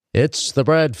It's the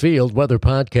Brad Field Weather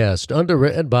Podcast,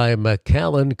 underwritten by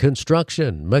McAllen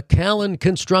Construction. McAllen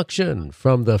Construction,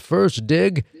 from the first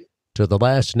dig to the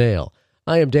last nail.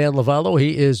 I am Dan Lavallo.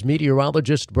 He is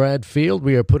meteorologist Brad Field.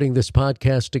 We are putting this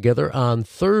podcast together on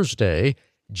Thursday,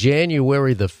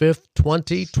 January the 5th,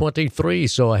 2023.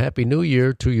 So a happy new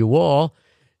year to you all.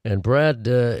 And Brad,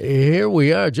 here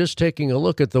we are just taking a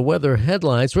look at the weather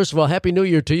headlines. First of all, happy new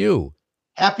year to you.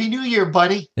 Happy New Year,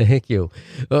 buddy. Thank you.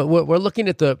 We're looking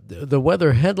at the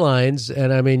weather headlines,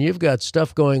 and I mean, you've got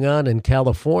stuff going on in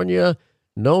California.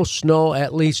 No snow,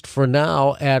 at least for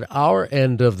now, at our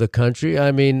end of the country.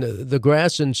 I mean, the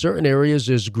grass in certain areas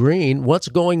is green. What's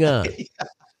going on?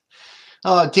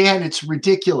 Oh, Dan, it's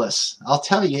ridiculous. I'll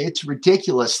tell you, it's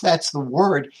ridiculous. That's the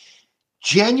word.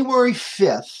 January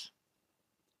 5th,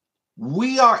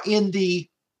 we are in the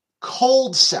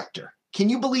cold sector. Can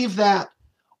you believe that?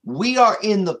 We are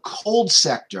in the cold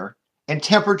sector, and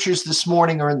temperatures this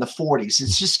morning are in the 40s.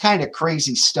 It's just kind of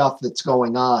crazy stuff that's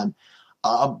going on.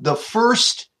 The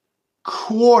first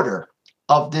quarter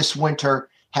of this winter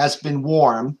has been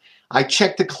warm. I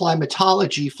checked the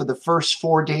climatology for the first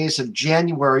 4 days of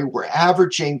January. We're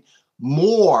averaging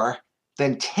more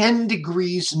than 10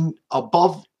 degrees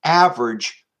above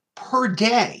average per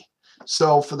day.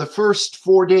 So for the first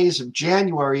 4 days of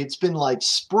January, it's been like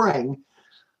spring.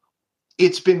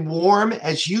 It's been warm.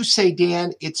 As you say,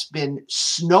 Dan, it's been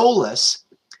snowless.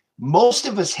 Most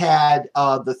of us had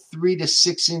the 3 to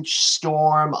 6 inch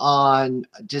storm on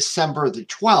December the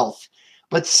 12th.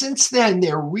 But since then,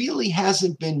 there really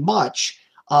hasn't been much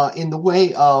in the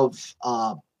way of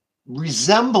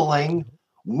resembling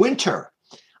winter.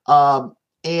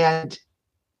 And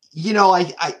you know, I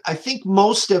think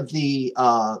most of the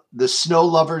snow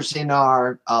lovers in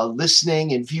our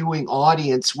listening and viewing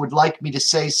audience would like me to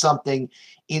say something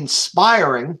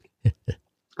inspiring.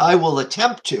 I will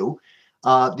attempt to.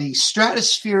 The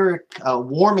stratospheric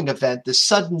warming event, the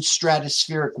sudden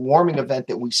stratospheric warming event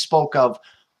that we spoke of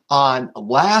on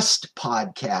last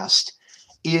podcast,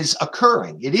 is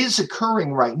occurring. It is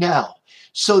occurring right now.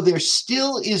 So there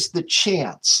still is the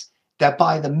chance that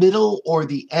by the middle or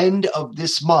the end of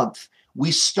this month, we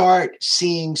start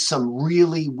seeing some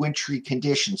really wintry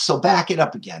conditions. So back it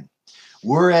up again.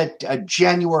 We're at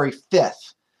January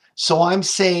 5th. So I'm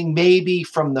saying maybe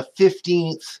from the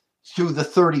 15th through the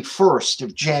 31st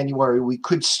of January, we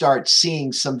could start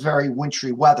seeing some very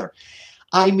wintry weather.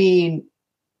 I mean,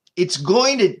 it's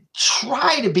going to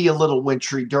try to be a little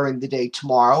wintry during the day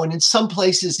tomorrow, and in some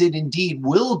places it indeed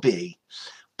will be.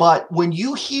 But when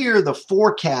you hear the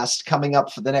forecast coming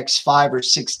up for the next 5 or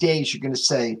 6 days, you're going to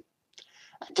say,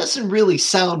 that doesn't really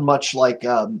sound much like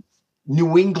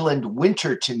New England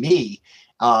winter to me,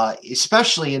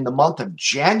 especially in the month of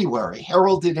January,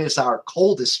 heralded as our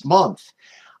coldest month.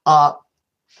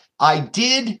 I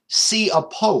did see a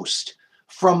post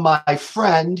from my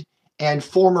friend and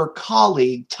former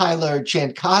colleague, Tyler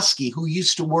Jankowski, who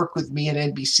used to work with me at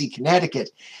NBC Connecticut.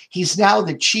 He's now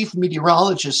the chief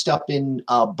meteorologist up in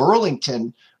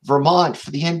Burlington, Vermont,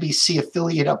 for the NBC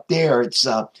affiliate up there. It's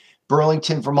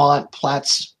Burlington, Vermont,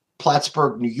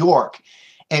 Plattsburgh, New York.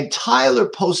 And Tyler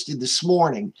posted this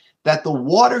morning that the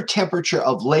water temperature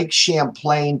of Lake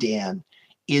Champlain, Dan,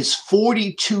 is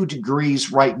 42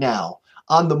 degrees right now.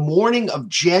 On the morning of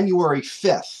January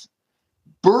 5th,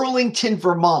 Burlington,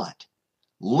 Vermont,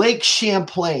 Lake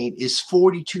Champlain is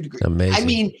 42 degrees. Amazing. I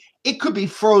mean, it could be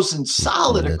frozen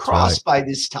solid across by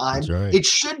this time. Right. It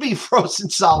should be frozen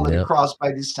solid across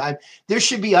by this time. There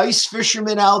should be ice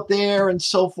fishermen out there and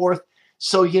so forth.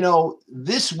 So, you know,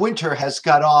 this winter has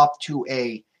got off to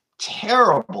a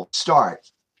terrible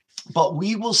start, but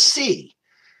we will see.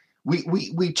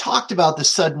 We talked about the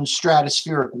sudden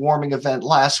stratospheric warming event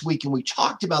last week, and we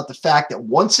talked about the fact that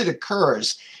once it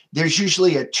occurs, there's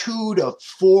usually a 2 to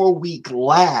 4 week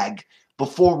lag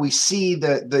before we see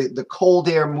the cold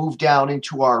air move down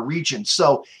into our region.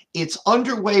 So it's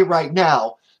underway right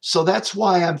now. So that's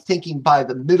why I'm thinking by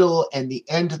the middle and the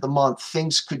end of the month,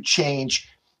 things could change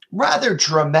rather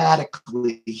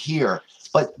dramatically here,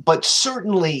 but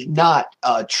certainly not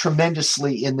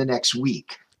tremendously in the next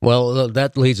week. Well,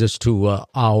 that leads us to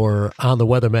our On the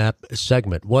Weather Map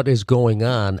segment. What is going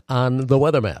on the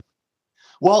weather map?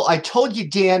 Well, I told you,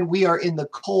 Dan, we are in the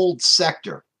cold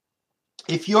sector.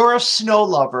 If you're a snow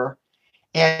lover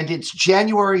and it's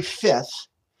January 5th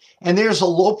and there's a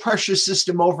low pressure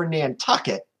system over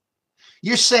Nantucket,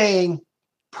 you're saying,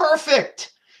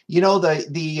 perfect. You know,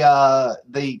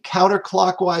 the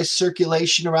counterclockwise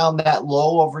circulation around that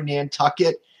low over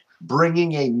Nantucket,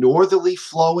 bringing a northerly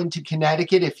flow into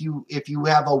Connecticut. If you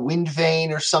have a wind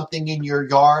vane or something in your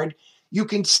yard, you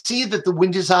can see that the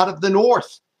wind is out of the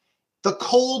north. the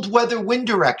cold weather wind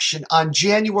direction on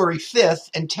January 5th,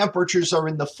 and temperatures are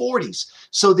in the 40s.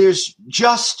 So there's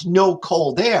just no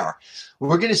cold air.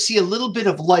 We're going to see a little bit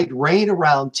of light rain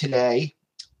around today.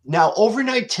 Now,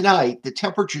 overnight tonight, the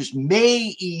temperatures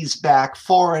may ease back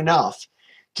far enough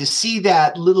to see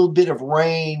that little bit of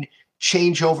rain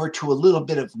change over to a little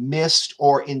bit of mist,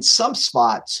 or in some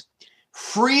spots,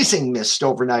 freezing mist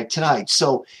overnight tonight.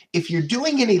 So if you're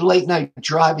doing any late night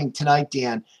driving tonight,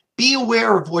 Dan, be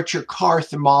aware of what your car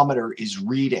thermometer is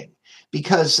reading,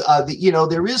 because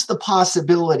there is the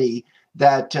possibility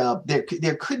that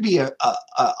there could be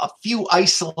a few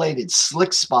isolated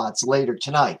slick spots later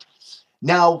tonight.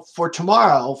 Now, for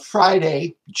tomorrow,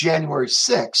 Friday, January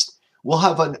 6th, we'll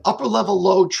have an upper level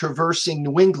low traversing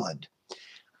New England.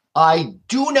 I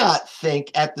do not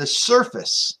think at the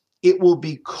surface it will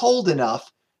be cold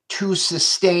enough to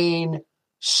sustain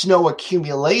snow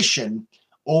accumulation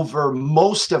over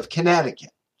most of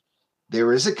Connecticut.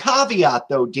 There is a caveat,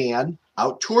 though, Dan,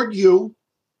 out toward you.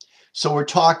 So we're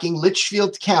talking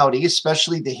Litchfield County,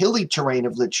 especially the hilly terrain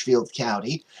of Litchfield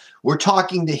County. We're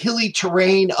talking the hilly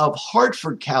terrain of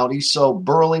Hartford County, so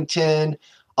Burlington,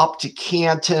 up to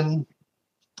Canton,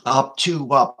 up to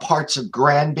parts of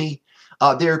Granby.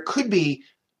 There could be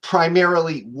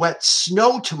primarily wet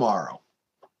snow tomorrow.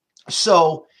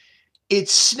 So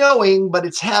it's snowing, but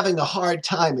it's having a hard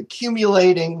time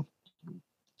accumulating.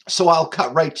 So I'll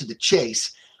cut right to the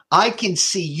chase. I can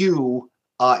see you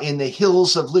in the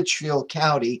hills of Litchfield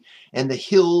County and the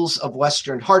hills of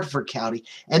Western Hartford County,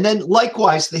 and then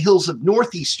likewise the hills of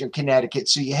northeastern Connecticut.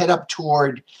 So you head up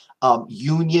toward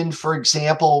Union, for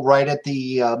example, right at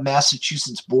the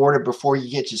Massachusetts border before you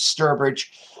get to Sturbridge.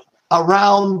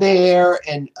 Around there,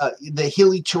 and the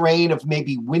hilly terrain of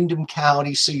maybe Windham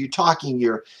County. So you're talking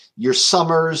your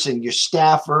Summers and your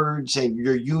Staffords and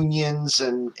your Unions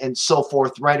and so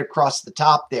forth right across the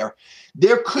top there.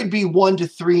 There could be 1 to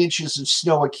 3 inches of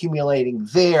snow accumulating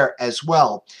there as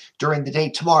well during the day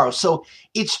tomorrow. So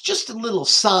it's just a little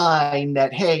sign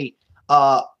that, hey,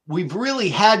 we've really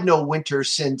had no winter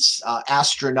since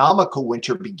astronomical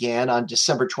winter began on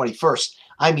December 21st.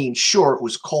 I mean, sure, it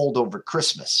was cold over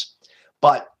Christmas,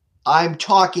 but I'm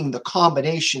talking the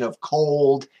combination of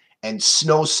cold and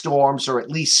snowstorms, or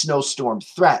at least snowstorm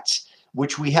threats,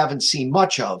 which we haven't seen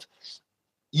much of.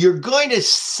 You're going to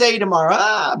say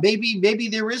tomorrow, maybe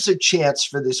there is a chance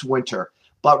for this winter,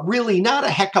 but really not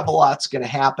a heck of a lot's going to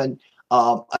happen.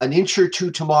 An inch or two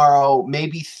tomorrow,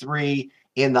 maybe 3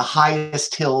 in the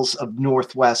highest hills of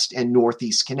northwest and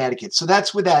northeast Connecticut. So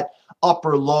that's with that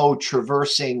upper low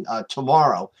traversing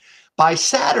tomorrow. By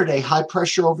Saturday, high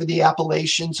pressure over the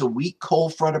Appalachians, a weak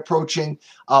cold front approaching.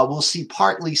 We'll see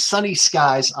partly sunny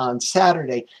skies on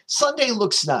Saturday. Sunday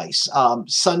looks nice.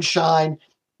 Sunshine.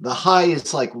 The high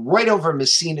is like right over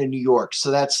Messina, New York.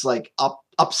 So that's like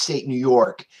upstate New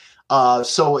York.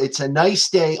 So it's a nice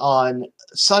day on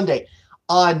Sunday.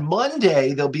 On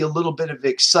Monday, there'll be a little bit of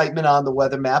excitement on the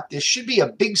weather map. There should be a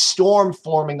big storm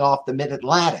forming off the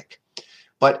mid-Atlantic.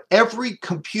 But every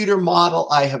computer model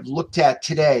I have looked at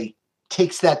today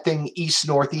takes that thing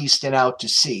east-northeast and out to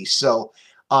sea. So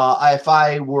if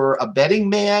I were a betting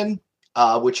man,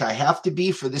 which I have to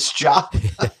be for this job,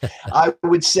 I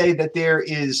would say that there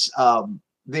is a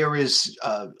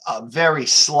very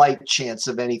slight chance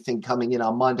of anything coming in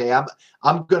on Monday.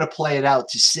 I'm going to play it out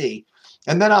to see.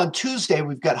 And then on Tuesday,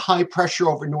 we've got high pressure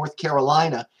over North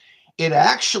Carolina. It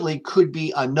actually could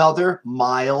be another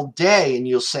mild day. And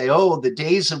you'll say, oh, the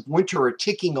days of winter are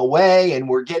ticking away and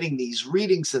we're getting these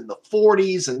readings in the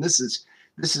 40s and this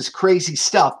is crazy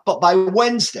stuff. But by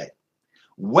Wednesday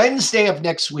of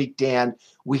next week, Dan,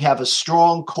 we have a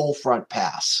strong cold front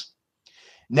pass.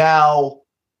 Now,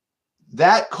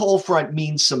 that cold front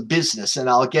means some business, and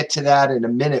I'll get to that in a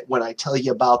minute when I tell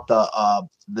you about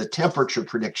the temperature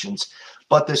predictions.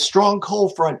 But the strong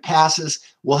cold front passes.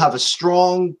 We'll have a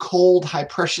strong cold high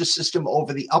pressure system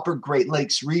over the upper Great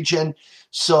Lakes region.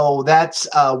 So that's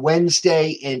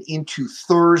Wednesday and into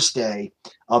Thursday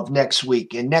of next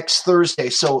week. And next Thursday,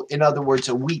 so in other words,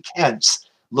 a week hence,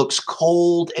 looks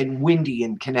cold and windy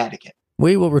in Connecticut.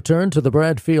 We will return to the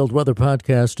Bradfield Weather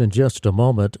Podcast in just a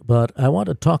moment, but I want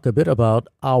to talk a bit about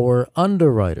our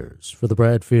underwriters for the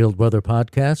Bradfield Weather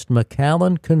Podcast,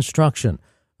 McAllen Construction,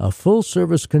 a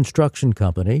full-service construction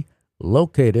company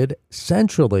located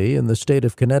centrally in the state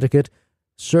of Connecticut,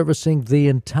 servicing the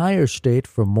entire state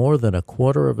for more than a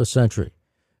quarter of a century.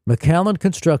 McAllen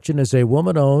Construction is a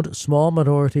woman-owned small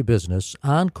minority business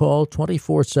on call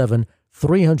 24/7,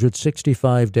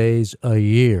 365 days a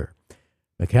year.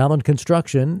 McAllen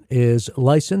Construction is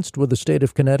licensed with the state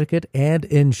of Connecticut and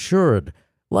insured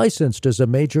licensed as a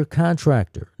major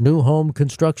contractor, new home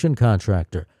construction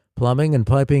contractor, plumbing and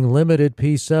piping limited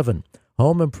P7,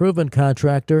 home improvement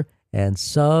contractor, and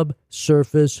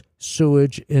subsurface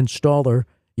sewage installer,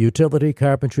 utility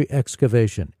carpentry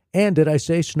excavation. And did I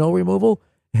say snow removal?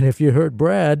 And if you heard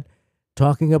Brad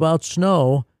talking about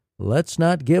snow, let's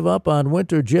not give up on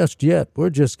winter just yet. We're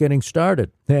just getting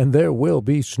started, and there will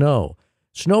be snow.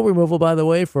 Snow removal, by the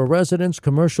way, for residents,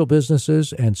 commercial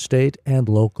businesses, and state and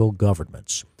local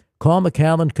governments. Call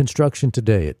McAllen Construction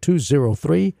today at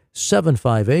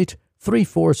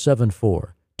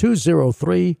 203-758-3474,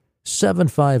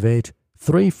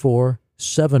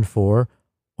 203-758-3474,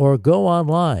 or go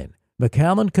online,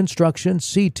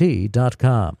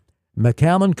 McAllenConstructionCT.com,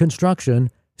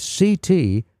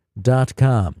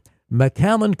 McAllenConstructionCT.com.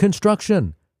 McAllen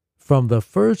Construction, from the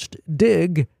first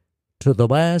dig to the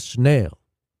last nail.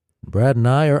 Brad and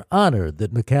I are honored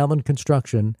that McAllen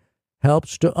Construction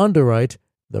helps to underwrite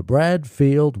the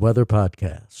Bradfield Weather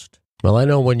Podcast. Well, I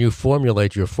know when you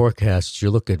formulate your forecasts,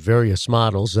 you look at various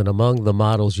models, and among the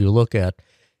models you look at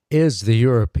is the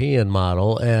European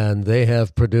model, and they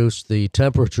have produced the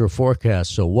temperature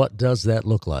forecast. So what does that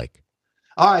look like?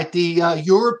 All right, the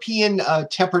European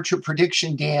temperature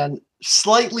prediction, Dan,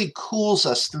 slightly cools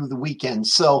us through the weekend.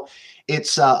 So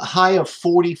it's a high of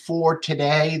 44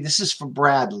 today. This is for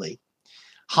Bradley.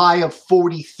 High of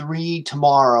 43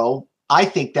 tomorrow. I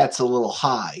think that's a little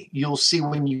high. You'll see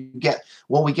when we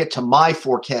get to my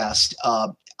forecast.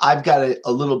 I've got it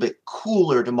a little bit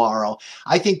cooler tomorrow.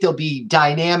 I think there'll be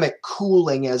dynamic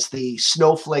cooling as the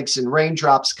snowflakes and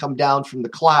raindrops come down from the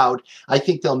cloud. I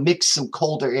think they'll mix some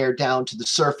colder air down to the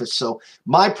surface. So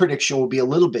my prediction will be a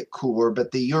little bit cooler, but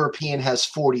the European has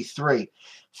 43.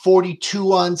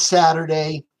 42 on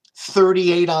Saturday,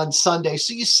 38 on Sunday.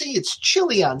 So you see it's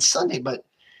chilly on Sunday, but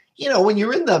when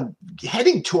you're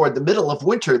heading toward the middle of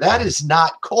winter, that is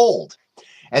not cold.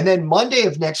 And then Monday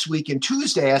of next week and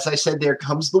Tuesday, as I said, there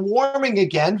comes the warming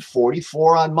again,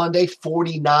 44 on Monday,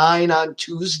 49 on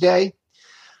Tuesday.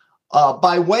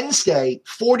 By Wednesday,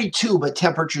 42, but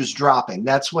temperatures dropping.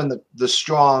 That's when the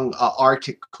strong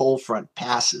Arctic cold front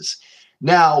passes.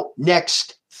 Now,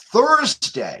 next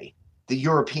Thursday, the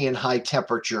European high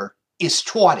temperature is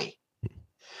 20.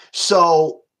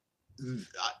 So,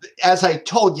 as I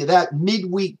told you, that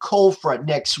midweek cold front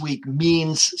next week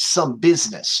means some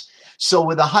business. So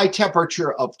with a high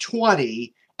temperature of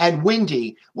 20 and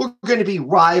windy, we're going to be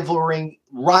rivaling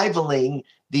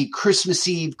the Christmas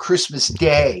Eve, Christmas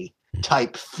Day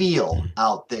type feel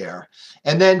out there.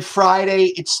 And then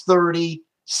Friday, it's 30.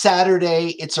 Saturday,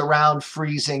 it's around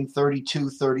freezing,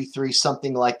 32, 33,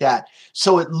 something like that.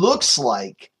 So it looks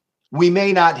like we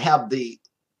may not have the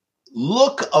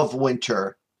look of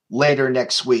winter later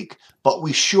next week, but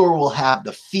we sure will have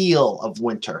the feel of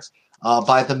winter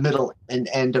by the middle and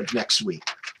end of next week.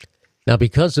 Now,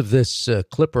 because of this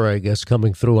clipper, I guess,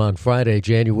 coming through on Friday,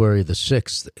 January the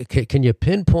 6th, can you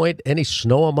pinpoint any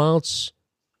snow amounts?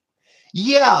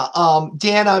 Yeah,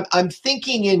 Dan, I'm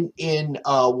thinking in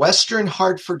western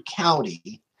Hartford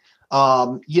County.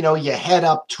 You head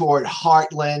up toward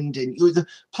Heartland and the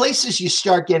places you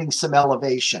start getting some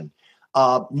elevation.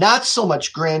 Not so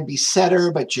much Granby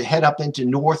Center, but you head up into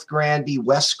North Granby,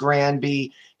 West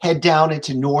Granby, head down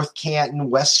into North Canton,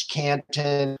 West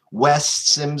Canton, West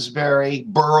Simsbury,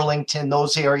 Burlington,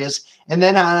 those areas, and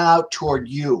then on out toward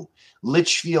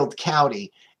Litchfield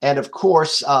County. And of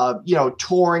course,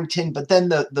 Torrington, but then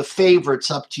the favorites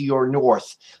up to your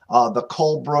north, the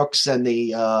Colebrookes and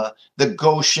the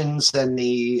Goshens and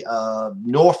the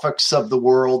Norfolks of the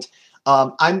world.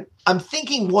 I'm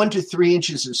thinking 1 to 3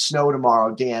 inches of snow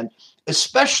tomorrow, Dan,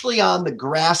 especially on the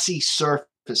grassy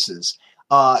surfaces.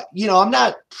 I'm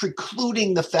not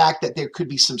precluding the fact that there could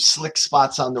be some slick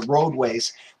spots on the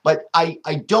roadways, but I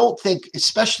don't think,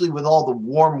 especially with all the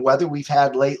warm weather we've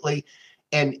had lately,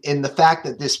 and the fact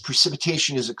that this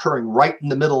precipitation is occurring right in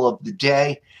the middle of the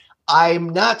day, I'm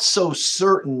not so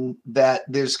certain that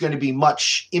there's going to be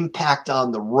much impact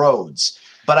on the roads.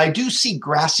 But I do see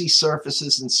grassy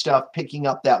surfaces and stuff picking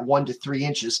up that 1 to 3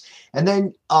 inches. And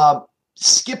then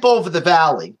skip over the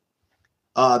valley,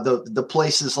 the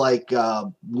places like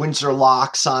Windsor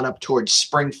Locks on up towards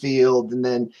Springfield, and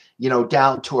then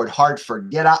down toward Hartford.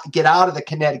 Get out of the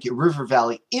Connecticut River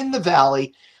Valley. In the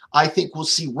valley, I think we'll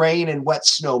see rain and wet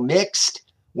snow mixed.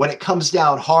 When it comes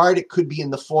down hard, it could be in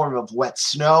the form of wet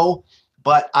snow,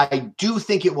 but I do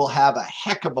think it will have a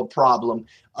heck of a problem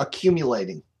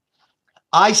accumulating.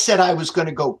 I said I was going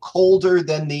to go colder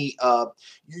than the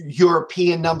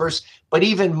European numbers, but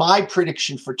even my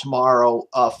prediction for tomorrow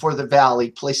for the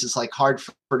valley, places like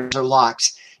Hartford or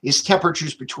Locks, is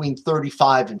temperatures between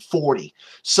 35 and 40.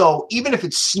 So even if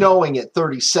it's snowing at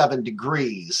 37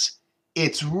 degrees,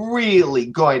 it's really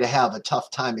going to have a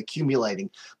tough time accumulating.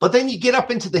 But then you get up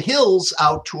into the hills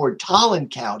out toward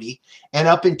Tolland County and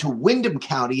up into Windham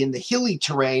County in the hilly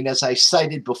terrain, as I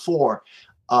cited before,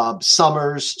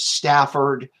 Summers,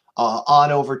 Stafford,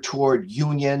 on over toward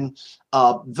Union.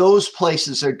 Those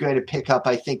places are going to pick up,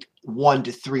 I think, 1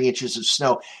 to 3 inches of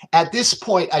snow. At this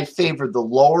point, I favor the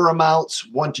lower amounts,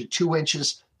 1 to 2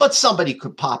 inches, but somebody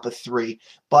could pop a 3.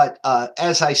 But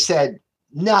as I said,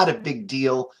 not a big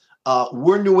deal.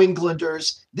 We're New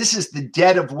Englanders. This is the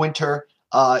dead of winter.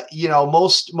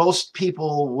 Most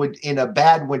people would, in a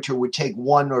bad winter, would take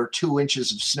 1 or 2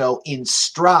 inches of snow in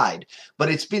stride. But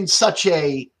it's been such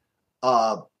a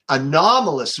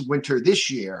anomalous winter this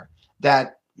year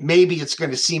that maybe it's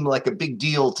going to seem like a big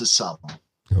deal to some.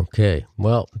 Okay.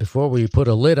 Well, before we put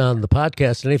a lid on the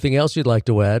podcast, anything else you'd like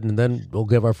to add, and then we'll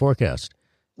give our forecast.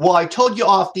 Well, I told you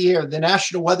off the air, the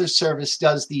National Weather Service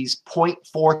does these point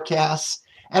forecasts,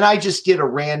 and I just did a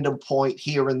random point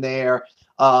here and there.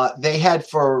 They had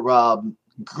for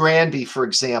Granby, for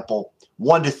example,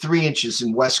 1 to 3 inches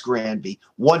in West Granby,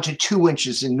 1 to 2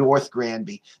 inches in North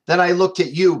Granby. Then I looked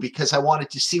at you because I wanted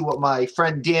to see what my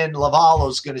friend Dan Lavallo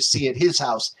is going to see at his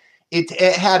house. It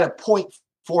had a point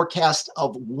forecast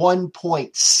of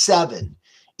 1.7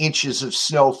 inches of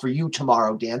snow for you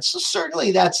tomorrow, Dan. So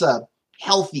certainly that's a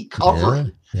healthy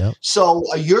covering. Yeah. So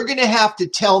you're going to have to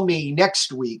tell me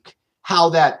next week how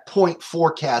that point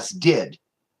forecast did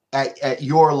at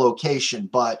your location.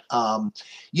 But,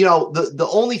 the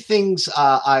only things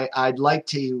I'd like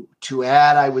to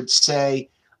add, I would say,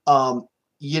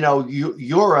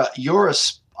 you're a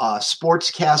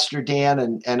sportscaster,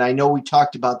 Dan, and I know we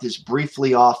talked about this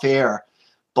briefly off air,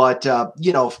 but,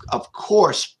 of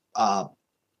course,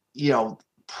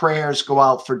 prayers go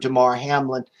out for Damar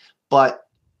Hamlin. But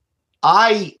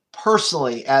I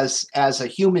personally, as a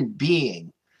human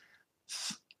being,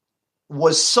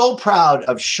 was so proud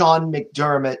of Sean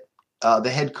McDermott, the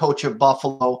head coach of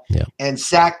Buffalo, and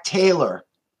Zach Taylor,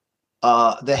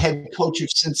 the head coach of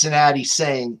Cincinnati,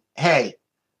 saying, hey,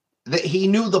 that he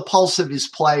knew the pulse of his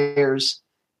players.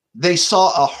 They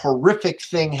saw a horrific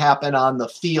thing happen on the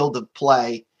field of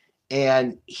play,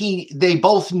 and they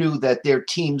both knew that their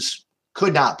teams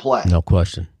could not play. No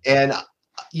question. And,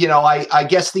 I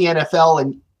guess the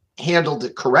NFL handled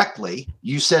it correctly.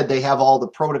 You said they have all the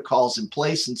protocols in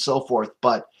place and so forth,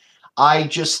 but I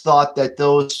just thought that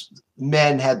those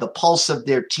men had the pulse of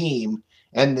their team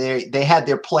and they had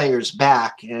their players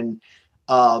back. And,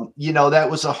 that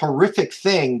was a horrific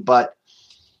thing, but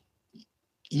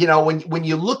when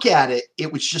you look at it,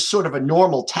 it was just sort of a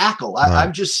normal tackle.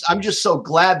 Right. I'm just so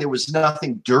glad there was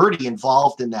nothing dirty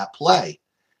involved in that play.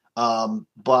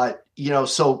 But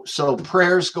so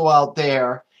prayers go out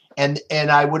there. And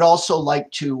I would also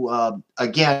like to,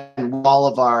 again, all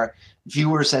of our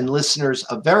viewers and listeners,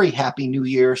 a very happy New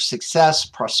Year, success,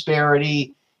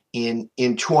 prosperity in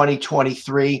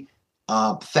 2023.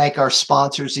 Thank our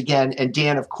sponsors again. And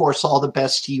Dan, of course, all the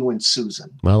best to you and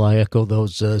Susan. Well, I echo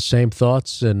those same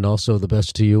thoughts, and also the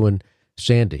best to you and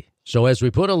Sandy. So as we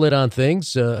put a lid on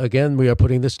things, again, we are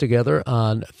putting this together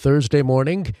on Thursday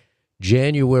morning,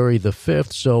 January the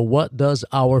 5th. So what does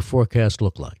our forecast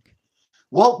look like?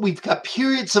 Well, we've got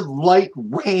periods of light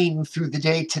rain through the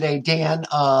day today, Dan.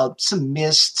 Some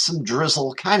mist, some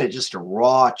drizzle, kind of just a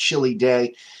raw, chilly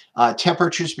day.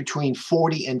 Temperatures between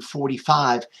 40 and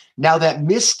 45. Now, that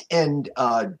mist and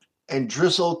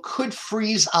drizzle could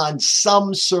freeze on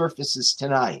some surfaces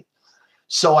tonight.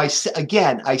 So I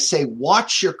say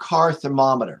watch your car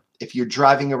thermometer if you're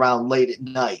driving around late at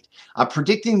night. I'm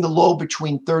predicting the low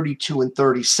between 32 and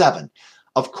 37.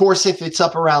 Of course, if it's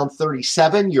up around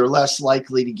 37, you're less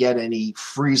likely to get any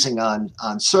freezing on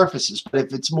surfaces. But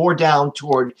if it's more down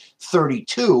toward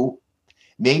 32,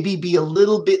 maybe be a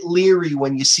little bit leery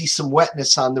when you see some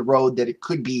wetness on the road that it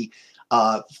could be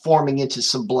forming into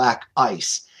some black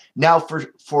ice. Now,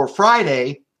 for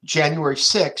Friday, January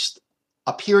 6th,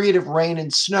 a period of rain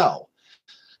and snow.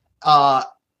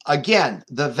 Again,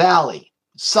 the Valley,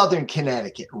 southern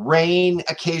Connecticut, rain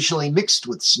occasionally mixed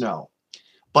with snow.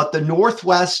 But the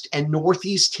northwest and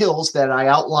northeast hills that I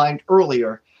outlined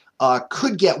earlier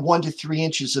could get 1 to 3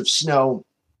 inches of snow,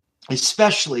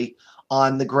 especially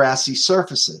on the grassy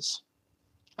surfaces.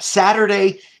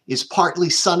 Saturday is partly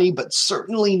sunny, but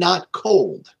certainly not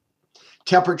cold.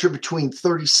 Temperature between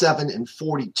 37 and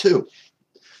 42.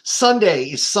 Sunday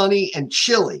is sunny and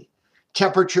chilly.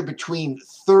 Temperature between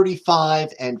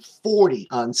 35 and 40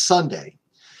 on Sunday.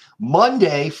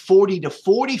 Monday, 40 to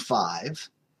 45.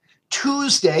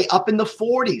 Tuesday, up in the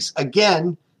 40s.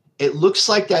 Again, It looks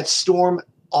like that storm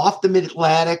off the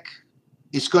mid-Atlantic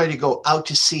is going to go out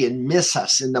to sea and miss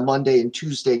us in the Monday and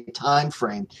Tuesday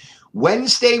timeframe.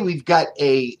 Wednesday, we've got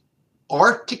a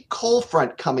Arctic cold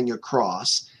front coming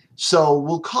across, so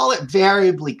we'll call it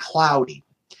variably cloudy.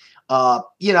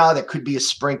 There could be a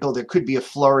sprinkle, there could be a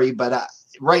flurry, but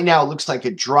right now it looks like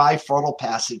a dry frontal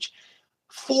passage.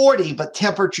 40, but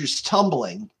temperatures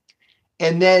tumbling.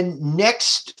 And then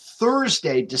next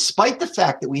Thursday, despite the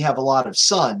fact that we have a lot of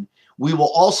sun, we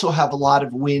will also have a lot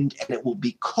of wind, and it will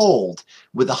be cold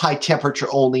with a high temperature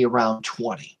only around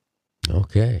 20.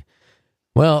 Okay.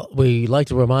 Well, we like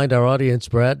to remind our audience,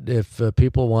 Brad, if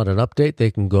people want an update, they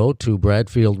can go to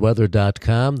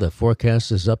bradfieldweather.com. The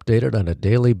forecast is updated on a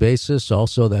daily basis.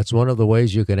 Also, that's one of the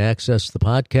ways you can access the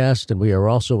podcast, and we are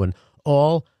also in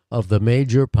all of the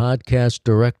major podcast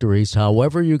directories.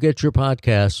 However you get your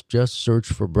podcasts, just search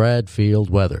for Bradfield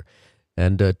Weather.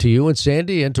 And to you and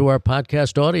Sandy and to our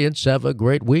podcast audience, have a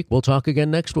great week. We'll talk again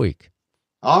next week.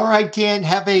 All right, Dan.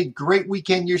 Have a great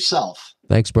weekend yourself.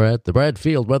 Thanks, Brad. The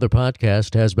Bradfield Weather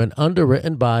Podcast has been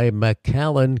underwritten by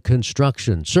McAllen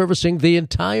Construction, servicing the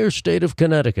entire state of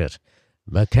Connecticut.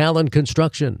 McAllen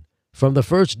Construction, from the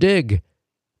first dig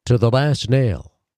to the last nail.